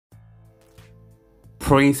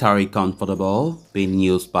Prince Harry comfortable being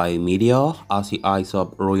used by media as he eyes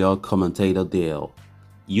up royal commentator deal.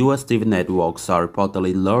 US TV networks are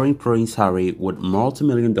reportedly luring Prince Harry with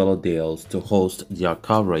multi-million-dollar deals to host their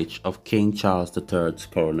coverage of King Charles III's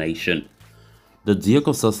coronation. The Duke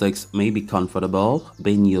of Sussex may be comfortable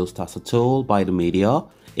being used as a tool by the media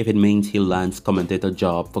if it means he lands commentator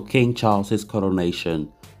job for King Charles's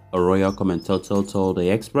coronation. A royal commentator told the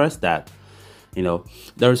Express that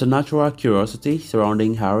there is a natural curiosity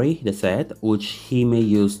surrounding Harry, they said, which he may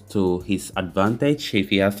use to his advantage if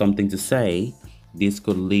he has something to say. This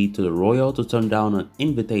could lead to the royal to turn down an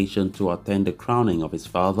invitation to attend the crowning of his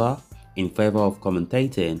father in favor of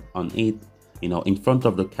commentating on it, in front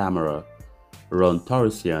of the camera. Ron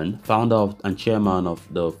Torresian, founder and chairman of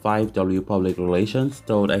the 5W Public Relations,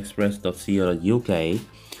 told Express.co.uk,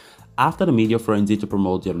 after the media frenzy to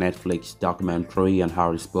promote their Netflix documentary and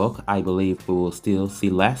Harry's book, I believe we will still see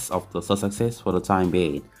less of the Sussexes for the time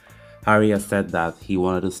being. Harry has said that he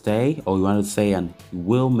wanted to stay, and he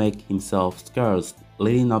will make himself scarce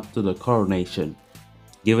leading up to the coronation,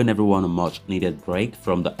 giving everyone a much needed break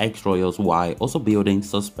from the ex-royals while also building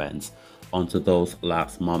suspense onto those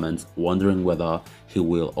last moments, wondering whether he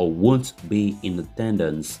will or won't be in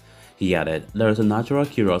attendance. He added, there is a natural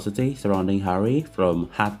curiosity surrounding Harry from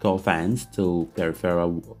hardcore fans to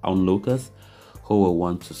peripheral onlookers who will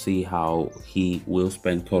want to see how he will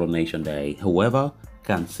spend Coronation Day. Whoever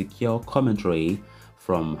can secure commentary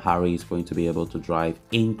from Harry is going to be able to drive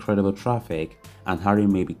incredible traffic, and Harry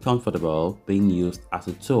may be comfortable being used as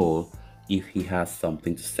a tool if he has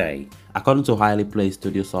something to say. According to highly placed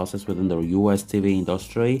studio sources within the US TV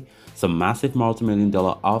industry, some massive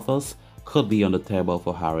multi-million-dollar offers could be on the table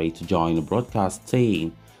for Harry to join the broadcast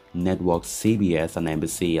team. Networks CBS and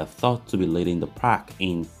NBC are thought to be leading the pack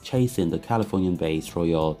in chasing the Californian-based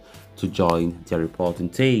royal to join their reporting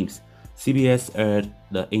teams. CBS aired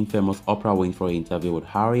the infamous Oprah Winfrey interview with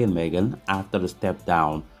Harry and Meghan after the step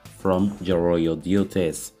down from their royal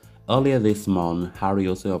duties. Earlier this month, Harry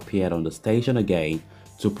also appeared on the station again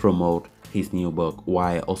to promote his new book,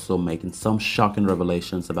 while also making some shocking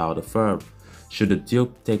revelations about the firm. Should the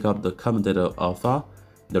Duke take up the commentator offer,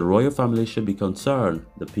 the royal family should be concerned,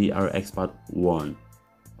 the PR expert warned.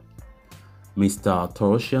 Mr.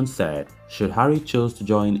 Torosian said, should Harry choose to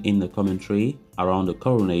join in the commentary around the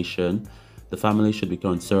coronation, the family should be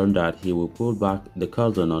concerned that he will pull back the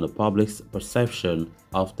curtain on the public's perception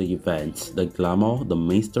of the events, the glamour, the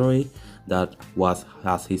mystery that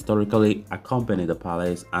has historically accompanied the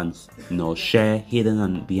palace, and share hidden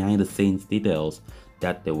and behind-the-scenes details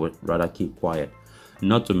that they would rather keep quiet.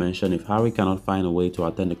 Not to mention, if Harry cannot find a way to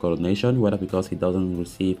attend the coronation, whether because he doesn't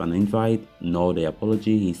receive an invite nor the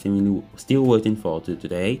apology he's seemingly still waiting for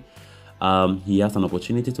today, he has an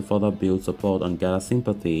opportunity to further build support and gather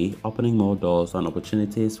sympathy, opening more doors and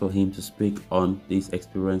opportunities for him to speak on this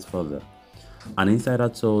experience further. An insider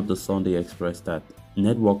told the Sunday Express that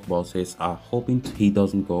network bosses are hoping he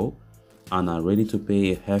doesn't go and are ready to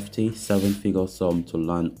pay a hefty seven-figure sum to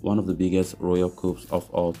land one of the biggest royal coups of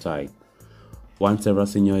all time. One several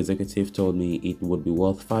senior executive told me it would be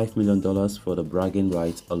worth $5 million for the bragging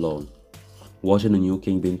rights alone. Watching the new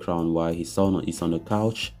king being crowned while his son is on the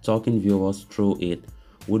couch, talking viewers through it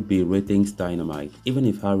would be ratings dynamite, even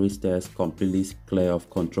if Harry stays completely clear of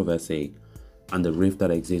controversy and the rift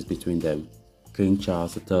that exists between them. King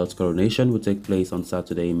Charles III's coronation will take place on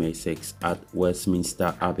Saturday, May 6 at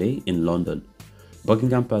Westminster Abbey in London.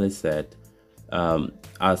 Buckingham Palace said,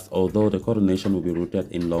 although the coronation will be rooted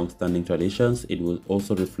in long-standing traditions, it will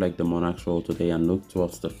also reflect the monarch's role today and look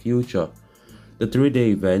towards the future. The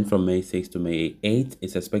three-day event from May 6 to May 8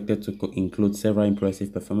 is expected to include several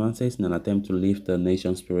impressive performances in an attempt to lift the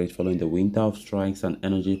nation's spirit following the winter of strikes and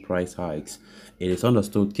energy price hikes. It is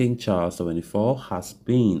understood King Charles 74 has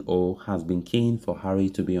been keen for Harry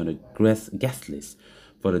to be on the guest list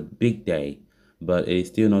for the big day, but it is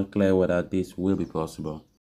still not clear whether this will be possible.